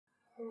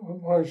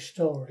my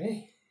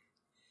story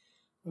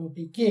will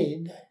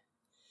begin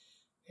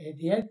in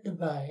the end of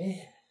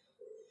May,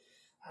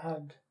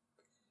 and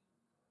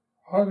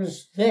I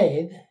was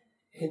then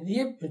in the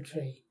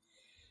infantry,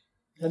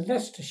 the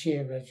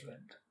Leicestershire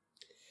Regiment.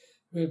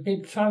 We've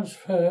been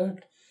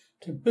transferred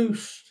to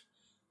boost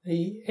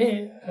the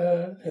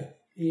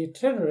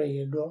artillery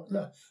and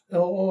whatnot,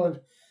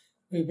 or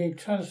we've been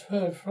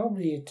transferred from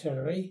the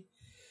artillery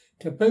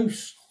to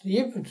boost the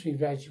infantry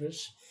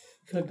regiments,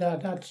 because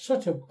they'd had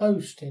such a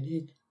boasting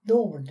in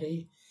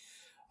Normandy.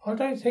 I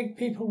don't think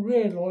people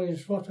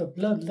realise what a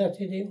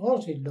bloodletting it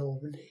was in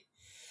Normandy.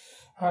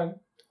 And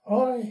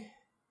I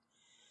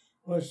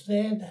was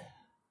then,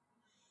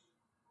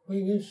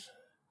 we was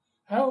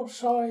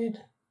outside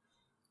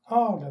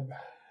Arnhem.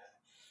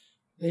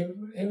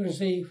 It was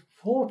the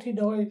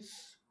 49th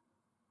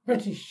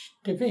British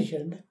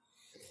Division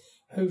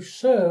who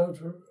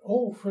served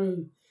all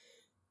through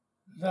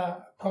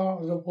that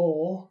part of the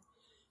war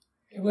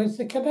with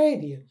the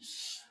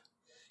Canadians.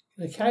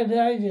 The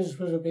Canadians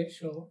was a bit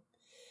short,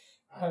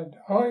 and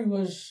I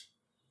was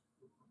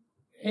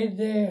in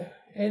there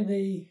in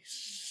the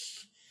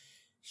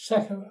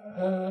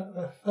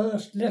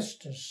first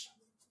Leicesters.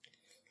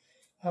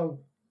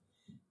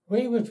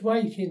 We was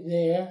waiting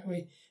there.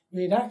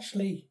 We'd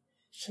actually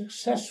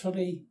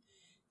successfully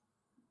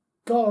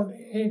gone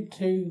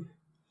into,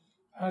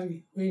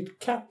 and we'd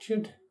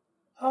captured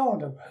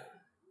Arnhem.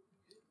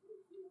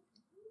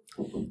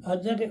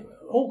 And then it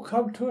all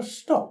come to a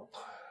stop.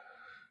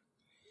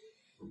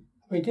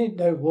 We didn't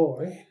know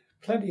why,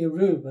 plenty of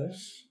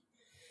rumours,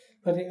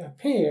 but it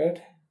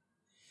appeared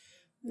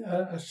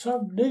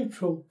some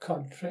neutral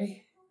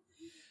country,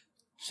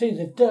 see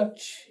the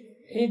Dutch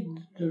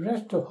in the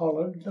rest of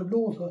Holland, the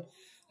north,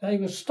 they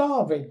were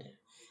starving,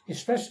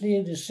 especially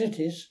in the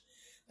cities.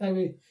 There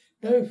was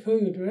no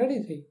food or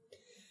anything.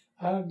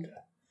 And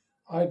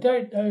I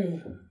don't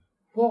know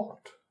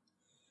what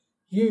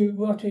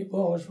it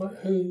was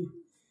who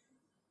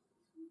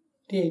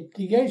did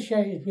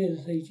negotiated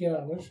with the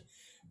Germans.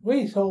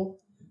 We thought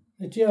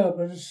the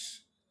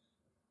Germans,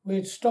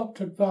 we'd stopped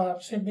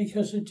advancing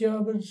because the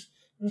Germans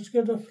was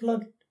going to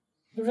flood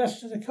the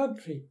rest of the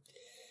country.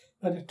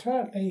 But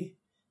apparently,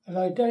 and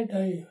I don't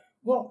know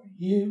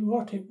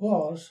what it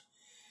was,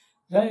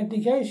 they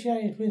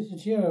negotiated with the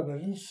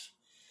Germans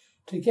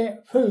to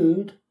get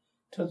food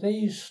to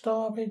these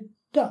starving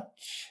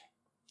Dutch.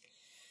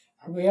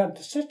 And we had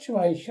the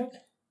situation,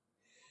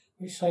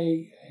 which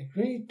they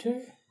agreed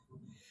to,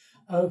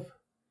 of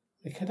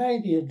the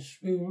Canadians.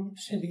 We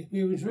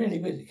was really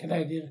with the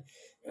Canadians,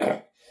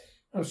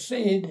 of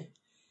seeing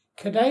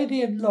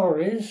Canadian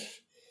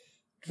lorries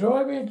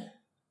driving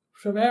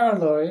from our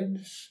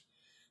lines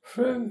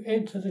through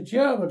into the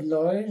German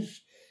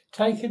lines,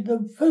 taking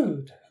them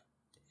food,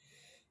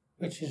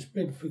 which has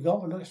been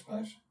forgotten, I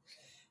suppose.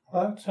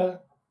 But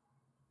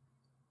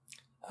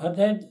and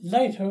then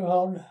later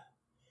on,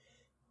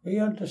 we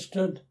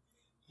understood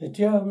the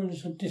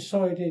Germans had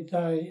decided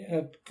they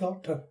had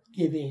got to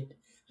give in,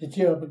 the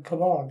German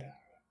commander.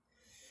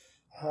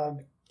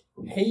 And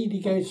he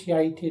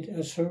negotiated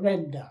a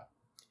surrender.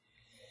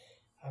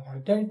 And I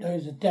don't know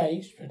the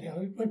dates, but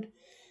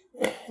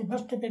it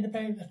must have been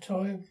about the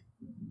time.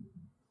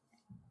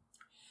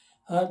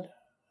 And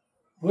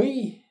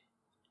we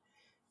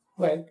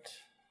went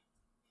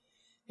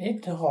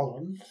into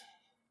Holland,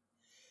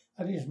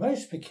 and it's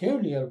most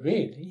peculiar,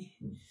 really,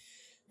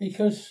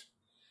 because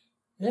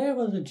there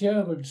were the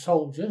German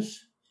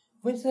soldiers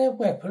with their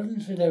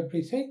weapons and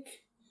everything,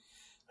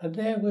 and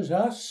there was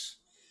us,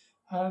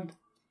 and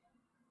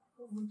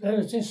there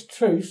was this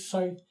truce,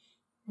 so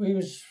we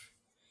was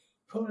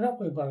putting up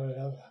with one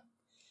another.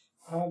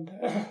 And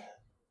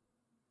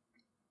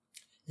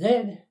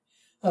then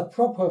a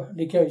proper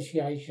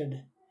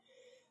negotiation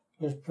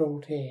was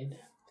brought in,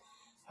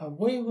 and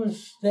we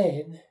was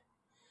then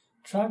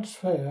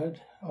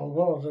transferred, or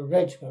rather the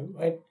regiment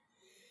went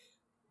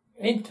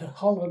into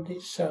Holland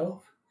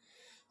itself.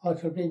 I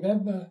can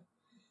remember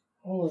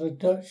all the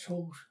Dutch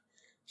all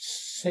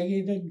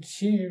singing and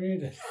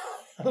cheering and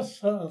that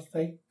sort of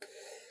thing.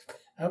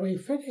 And we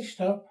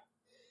finished up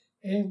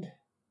in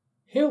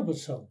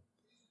Hilversum.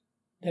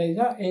 Now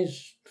that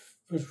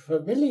was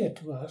familiar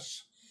to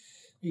us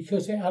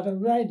because it had a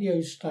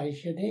radio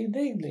station in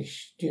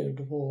English during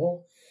the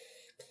war.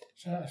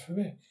 So that's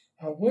familiar.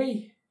 And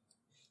we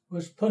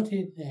was put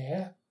in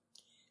there,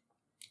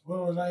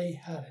 well, they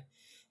had it.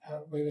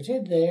 We was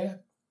in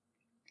there,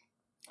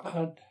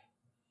 and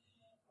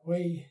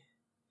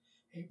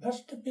it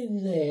must have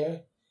been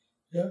there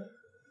that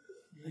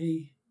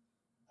the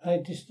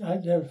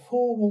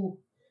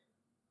formal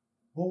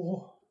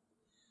war,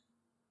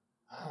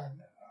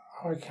 and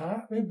I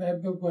can't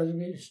remember whether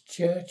it was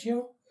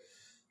Churchill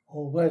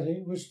or whether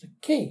it was the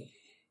King,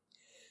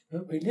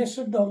 but we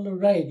listened on the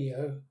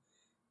radio,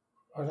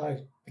 and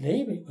I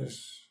believe it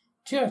was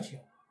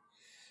Churchill,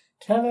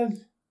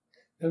 telling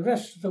the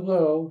rest of the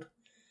world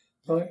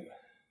like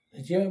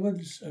the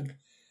Germans had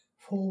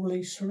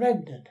formally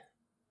surrendered.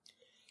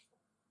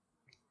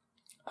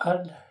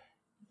 And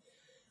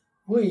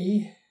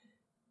we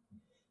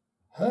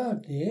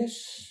heard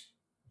this,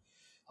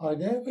 I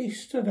nearly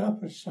stood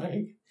up and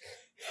said,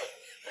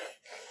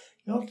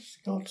 God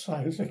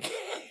save the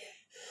king.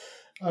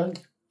 And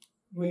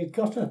we'd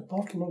got a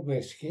bottle of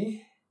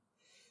whiskey,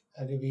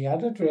 and we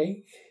had a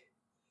drink,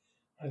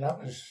 and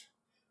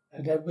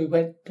then we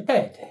went to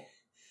bed.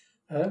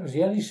 And that was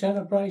the only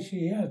celebration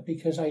he had,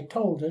 because they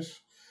told us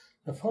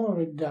the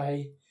following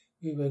day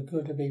we were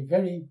going to be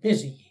very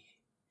busy,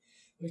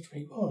 which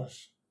we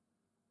was.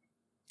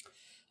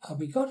 And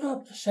we got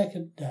up the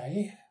second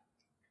day,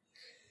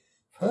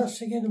 first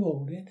thing in the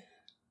morning,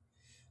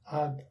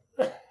 and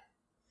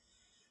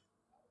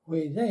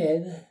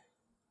the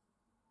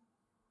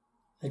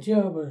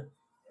German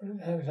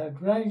had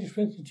arranged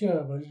with the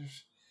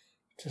Germans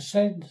to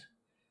send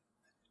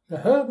the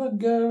Hermann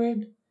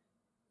Goering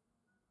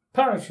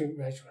Parachute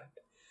Regiment.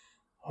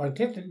 I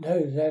didn't know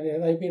that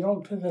they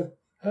belonged to the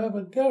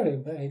Hermann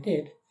Goering, but they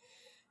did.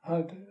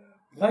 And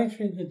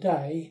later in the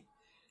day,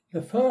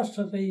 the first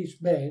of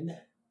these men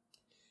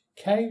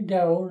came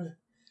down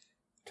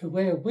to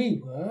where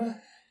we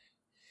were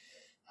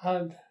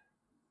and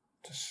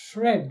to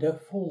surrender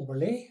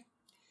formally.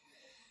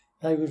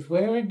 They was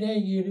wearing their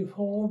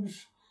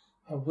uniforms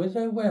and with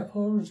their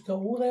weapons, got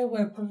all their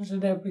weapons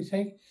and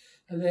everything,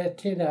 and their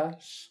tin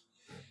hats,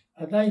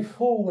 and they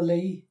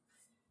formally,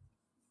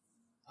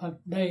 and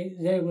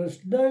there was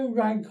no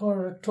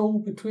rancour at all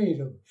between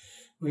them.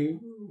 We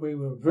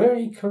were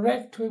very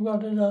correct with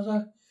one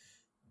another.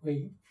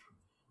 We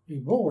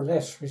more or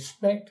less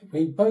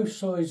we both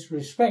sides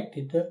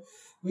respected that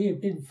we had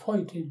been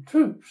fighting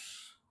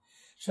troops.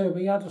 So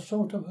we had a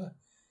sort of a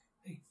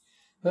thing.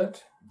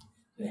 But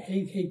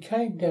he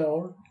came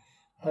down,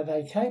 and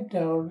they came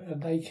down,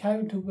 and they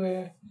came to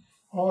where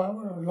a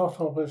lot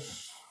of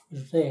us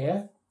was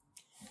there,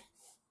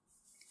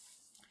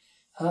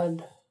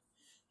 and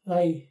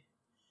they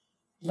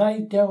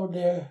laid down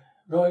their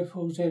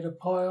rifles in a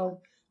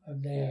pile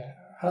and their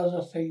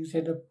other things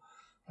in a,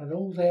 and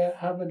all their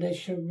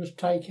ammunition was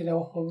taken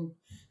off them,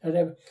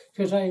 and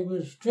because they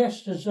was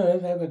dressed as though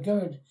they were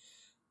going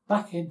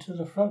back into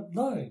the front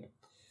line,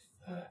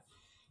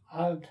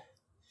 and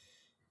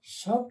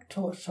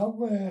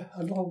somewhere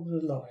along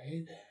the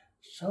line,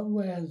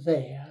 somewhere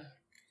there,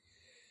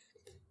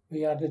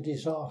 we had a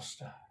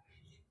disaster.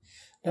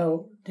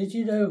 Now, did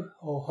you know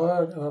or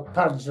heard of a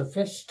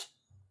Panzerfist?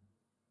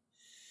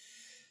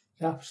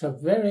 That's a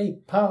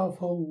very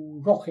powerful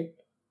rocket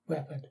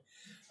weapon,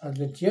 and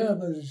the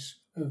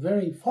Germans were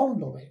very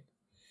fond of it.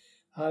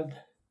 And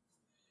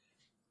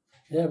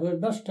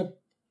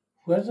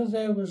whether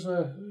there was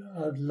a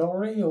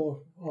lorry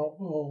or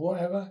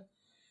whatever,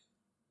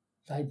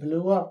 they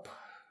blew up.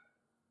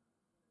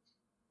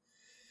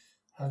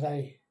 And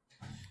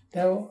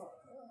now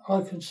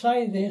I can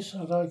say this,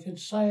 and I can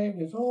say it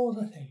with all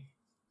the things.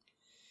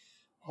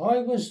 I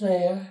was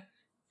there,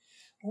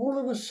 all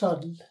of a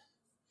sudden,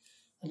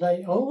 and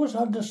I always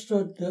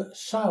understood that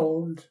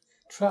sound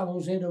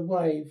travels in a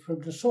wave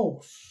from the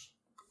source.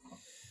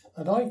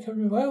 And I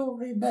can well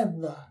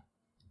remember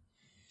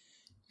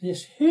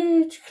this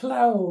huge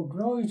cloud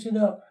rising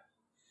up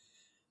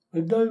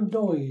with no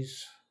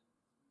noise.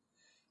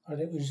 And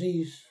it was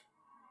these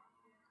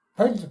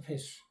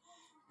Panzerfists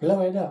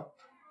blowing up.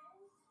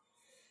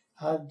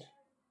 And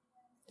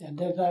then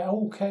they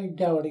all came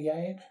down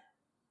again.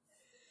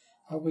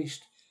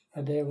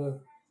 And there were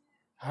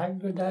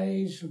hand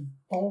grenades and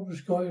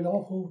bombs going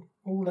off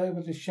all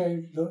over the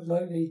show,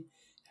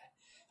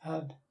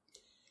 and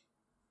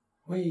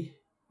we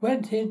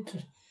went in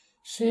to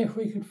see if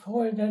we could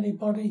find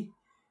anybody.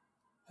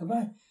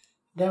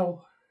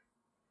 Now,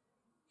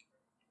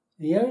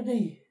 the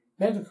only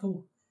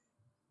medical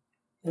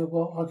that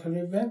what I can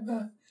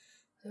remember,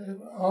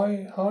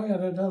 I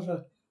had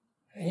another,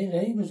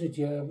 he was a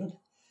German.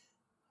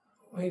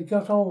 We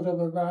got hold of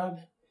a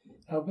man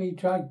and we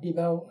dragged him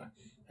out,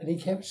 and he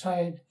kept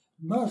saying,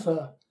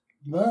 "Mother,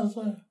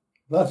 mother,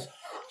 mother."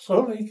 That's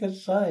all he could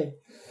say.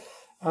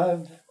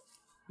 And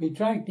we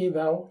dragged him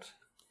out,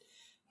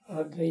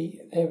 and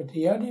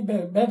the only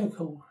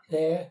medical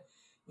there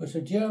was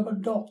a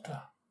German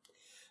doctor.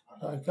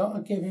 And I got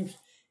to give him,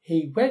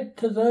 he went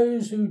to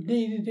those who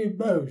needed him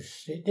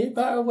most. It didn't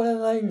matter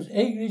whether they was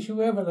English,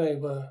 whoever they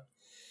were.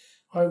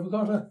 I've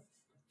got to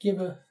give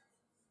her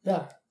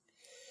that.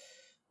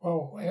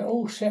 Well, it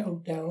all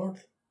settled down,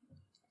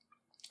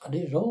 and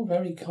it was all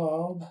very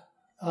calm.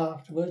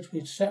 Afterwards,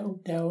 we'd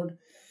settled down.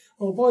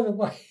 Oh, by the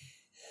way,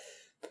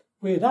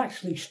 we'd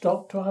actually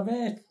stopped to have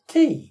our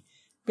tea.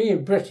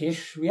 Being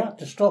British, we had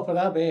to stop and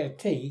have our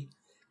tea.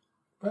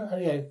 But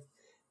anyway,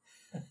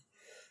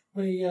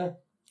 we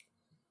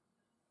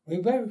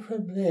went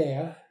from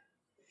there.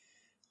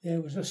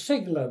 There was a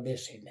signaller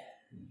missing.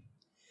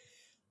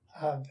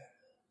 And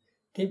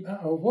didn't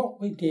matter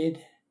what we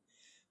did,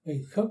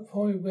 we couldn't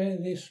find where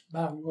this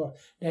man was.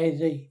 Now,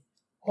 the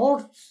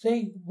odd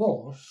thing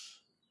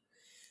was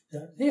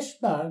that this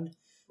man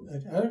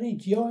had only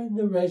joined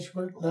the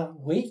regiment that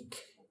week.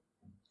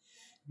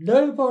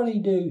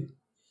 Nobody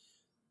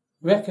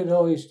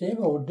recognised him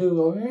or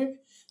knew of him.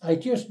 They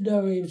just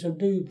knew he was a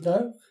new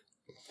bloke.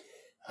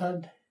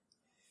 And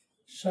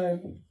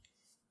So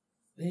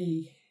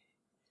the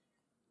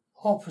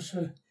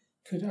officer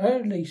could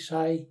only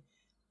say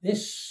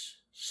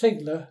this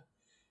signaller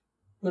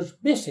was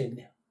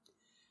missing,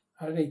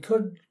 and he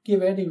couldn't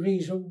give any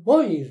reason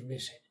why he was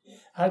missing.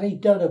 And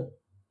he'd done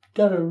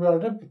a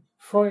runner,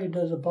 frightened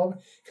of the bomb,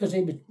 because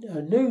he was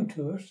new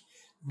to us.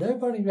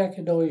 Nobody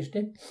recognised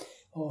him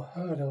or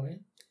heard of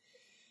him.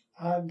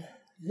 And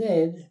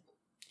then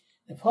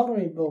the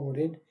following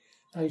morning,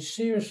 they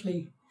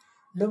seriously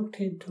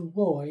looked into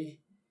why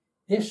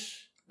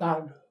this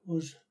man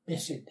was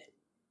missing.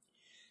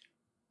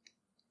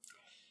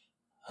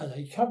 And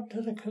they come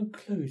to the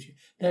conclusion.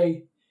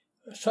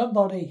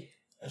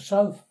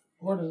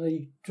 One of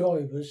the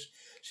drivers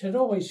said,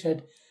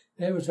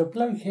 there was a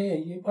bloke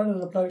here, one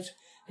of the blokes,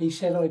 he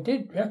said, I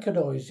didn't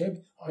recognise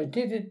him, I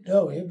didn't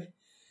know him.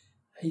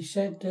 He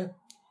said,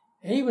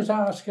 he was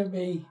asking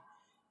me,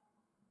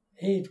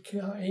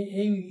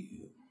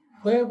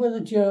 where were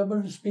the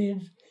Germans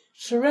being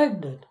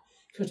surrendered?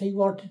 Because he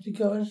wanted to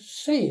go and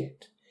see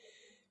it.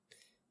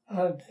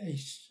 And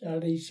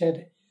he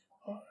said,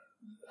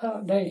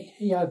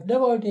 he had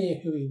no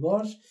idea who he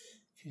was,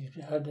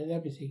 and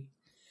everything.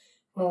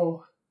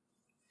 Well,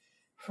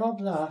 from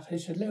that,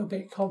 it's a little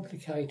bit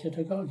complicated.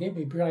 I've got to get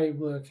my brain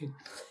working.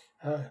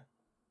 I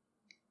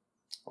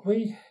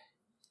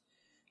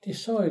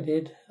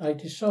decided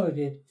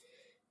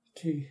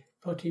to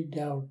put him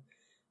down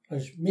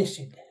as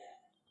missing.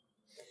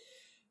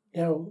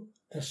 Now,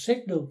 the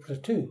signal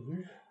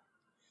platoon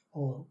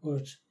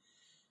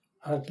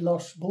had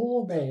lost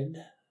more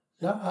men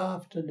that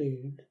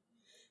afternoon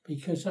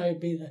because they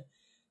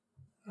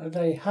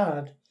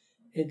had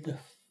in the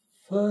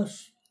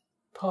first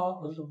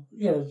part of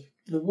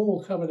the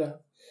war coming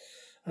up,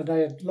 and they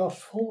had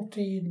lost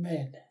 14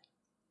 men.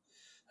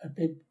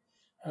 And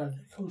of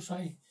course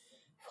they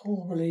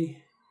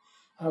formally,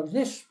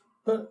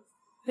 but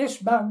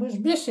this man was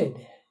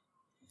missing.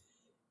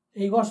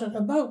 He wasn't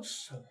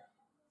amongst them.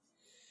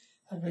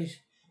 And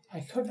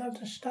I couldn't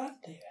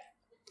understand it.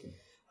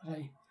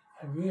 And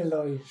I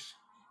realised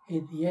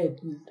in the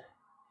end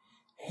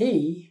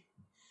he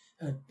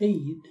had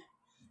been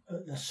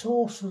at the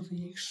source of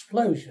the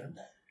explosion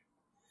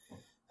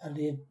and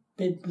he had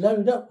been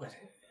blown up with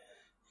it.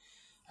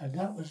 And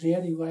that was the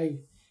only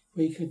way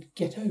we could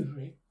get over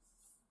it.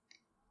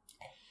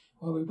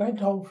 Well, we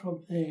went on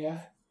from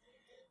there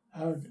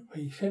and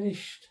we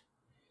finished.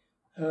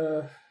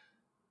 We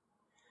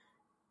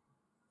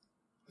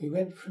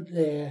went from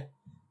there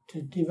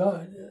to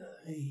divide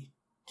the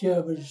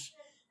Germans.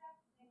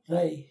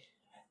 They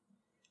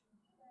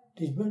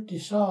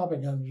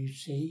disarming them, you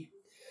see,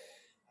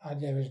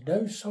 and there was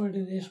no sign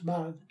of this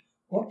man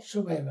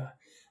whatsoever.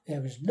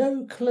 There was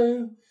no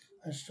clue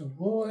as to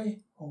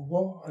why or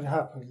what had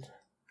happened.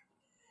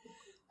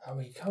 And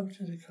we come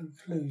to the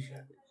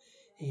conclusion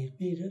he had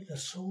been at the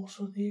source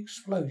of the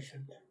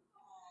explosion.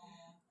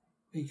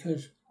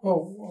 Because,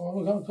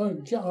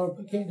 I'm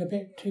getting a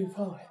bit too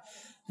far.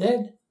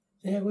 Then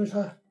I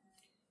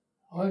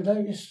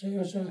noticed there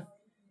was a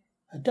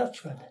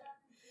Dutchman.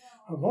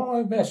 And what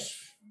I messed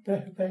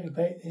about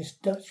this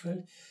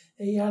Dutchman,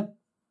 he had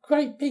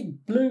great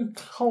big blue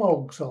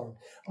clogs on.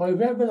 I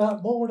remember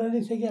that more than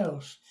anything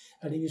else.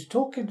 And he was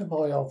talking to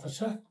my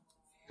officer.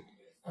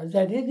 And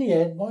then in the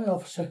end, my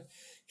officer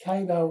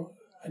came out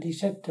and he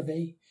said to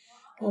me,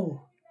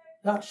 oh,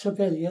 that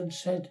civilian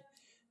said,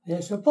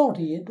 there's a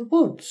body in the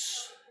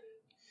woods.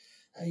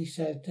 And he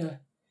said,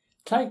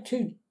 take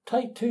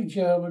two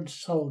German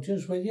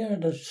soldiers with you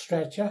and a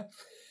stretcher.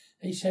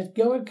 He said,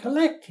 go and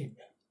collect him.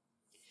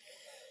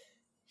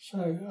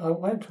 So I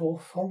went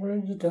off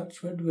following the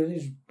Dutchman with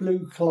his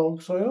blue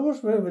clogs. I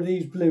always remember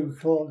these blue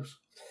clogs.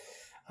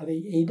 And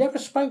he never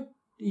spoke,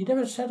 he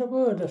never said a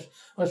word.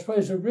 I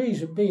suppose the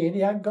reason being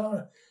he hadn't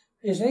got,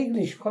 his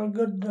English wasn't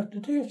good enough to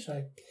do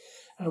so.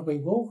 And we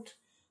walked,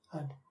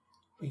 and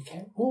we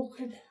kept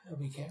walking, and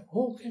we kept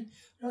walking.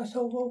 And I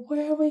thought, well,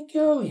 where are we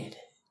going?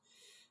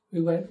 We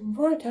went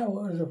right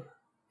out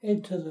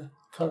into the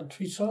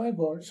countryside,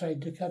 or I'd say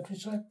the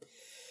countryside,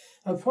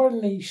 and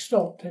finally he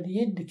stopped and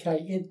he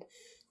indicated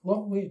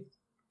what we'd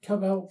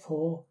come out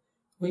for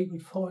we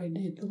would find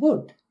in the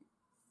wood.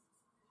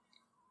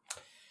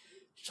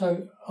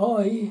 So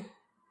I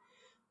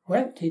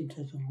went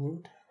into the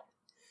wood,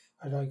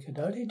 and I can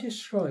only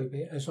describe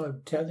it as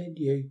I'm telling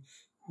you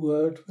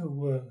word for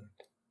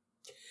word.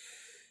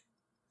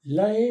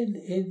 Laying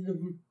in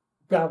the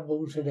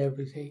brambles and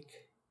everything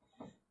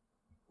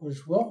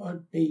was what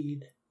had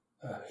been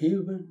a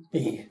human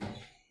being.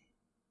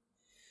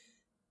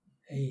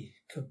 He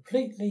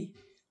completely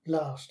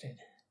blasted.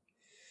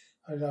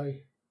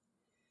 And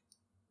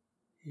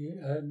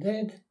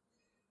then,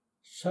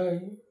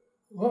 so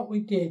what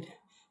we did,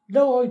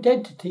 no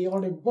identity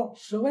on him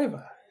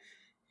whatsoever.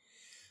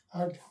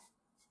 And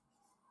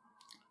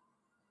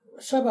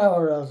somehow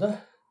or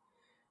other,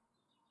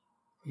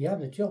 we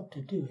had a job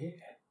to do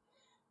here.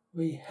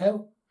 We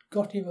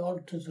got him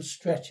onto the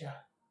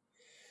stretcher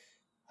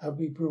and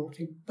we brought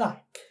him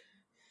back.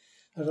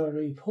 And I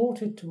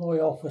reported to my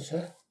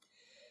officer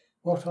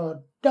what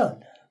I'd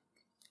done.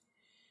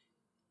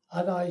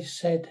 And I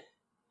said,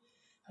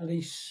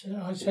 I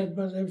said,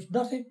 well, there was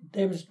nothing,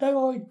 there was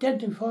no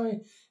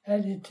identifying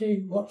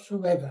entity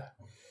whatsoever.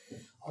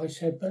 I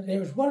said, but there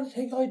was one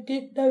thing I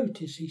did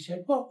notice. He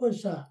said, what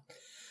was that?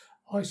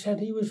 I said,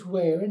 he was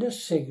wearing a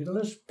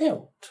signaller's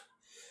belt.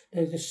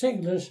 Now, the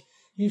signallers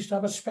used to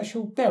have a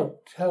special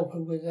belt to help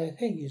them with their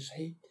thing, you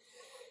see.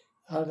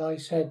 And I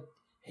said,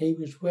 he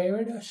was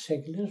wearing a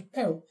signaller's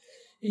belt.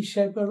 He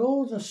said, well,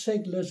 all the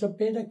signallers have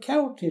been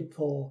accounted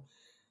for.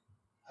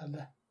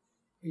 And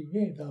we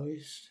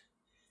realised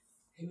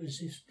it was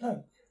this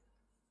bloke.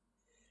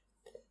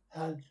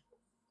 And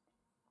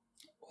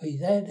we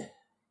then,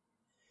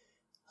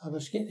 I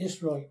must get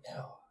this right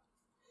now,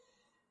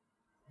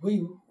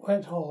 we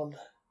went on,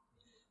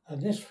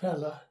 and this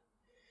fella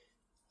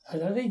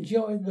had only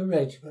joined the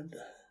regiment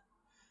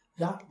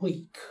that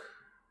week,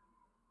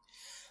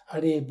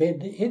 and he had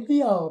been in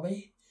the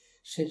army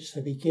since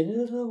the beginning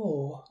of the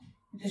war.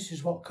 This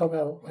is what came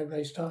out when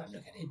they started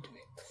looking into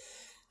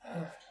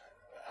it.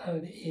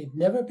 And he'd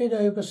never been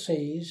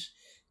overseas,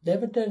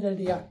 never done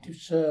any active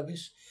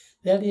service.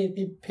 Then he had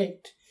been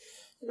picked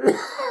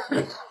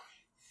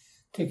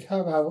to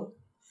come out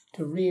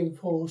to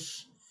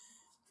reinforce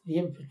the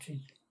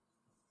infantry.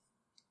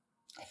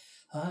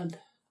 And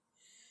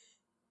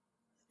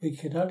we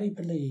could only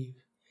believe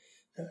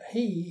that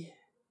he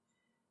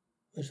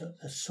was at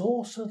the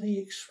source of the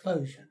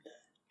explosion,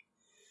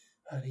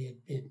 and he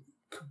had been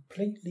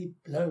completely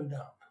blown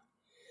up.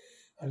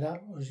 And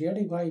that was the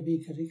only way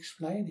we could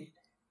explain it.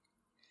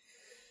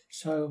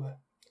 So,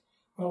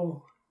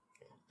 well,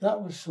 that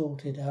was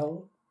sorted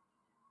out.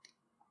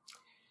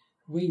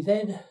 We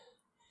then,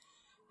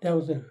 there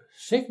was a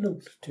signal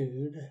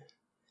platoon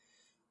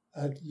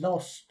had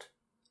lost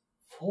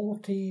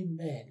 14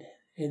 men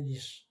in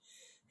this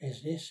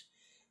business,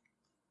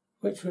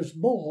 which was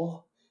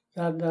more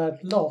than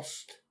they'd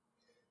lost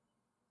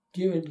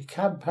during the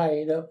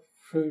campaign up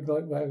through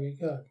like where we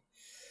got.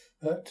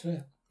 But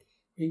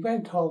we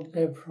went on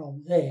then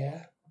from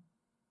there.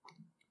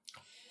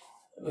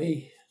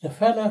 The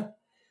fella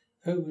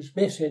who was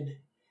missing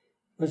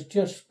was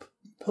just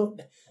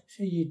put.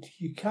 So you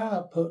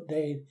can't put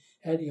down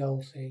any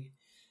old thing.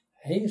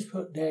 He was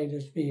put down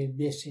as being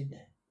missing,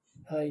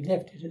 and he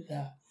left it at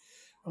that.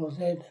 Well,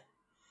 then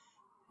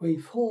we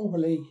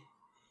formally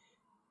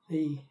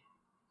there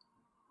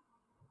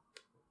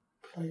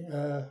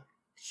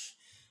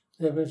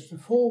was the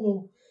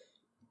formal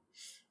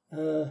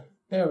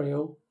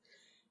burial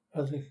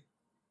of the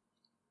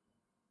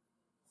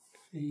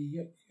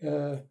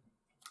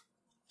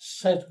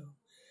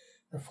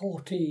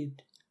 14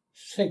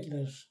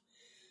 signallers.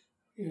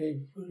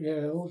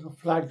 All the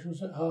flags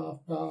was at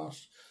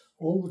half-mast,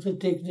 all the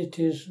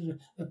dignitaries,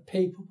 the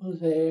people were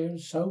there, and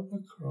some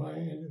were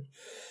crying,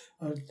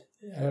 and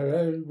our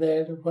own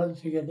men and one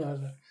thing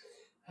another.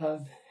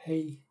 And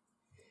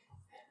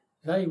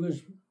they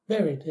was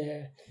buried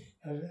there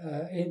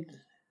in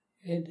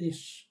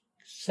this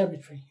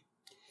cemetery.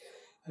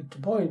 And to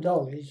my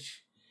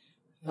knowledge,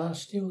 they're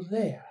still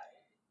there.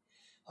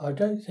 I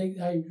don't think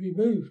they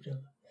removed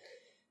them,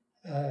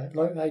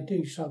 like they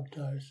do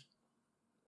sometimes.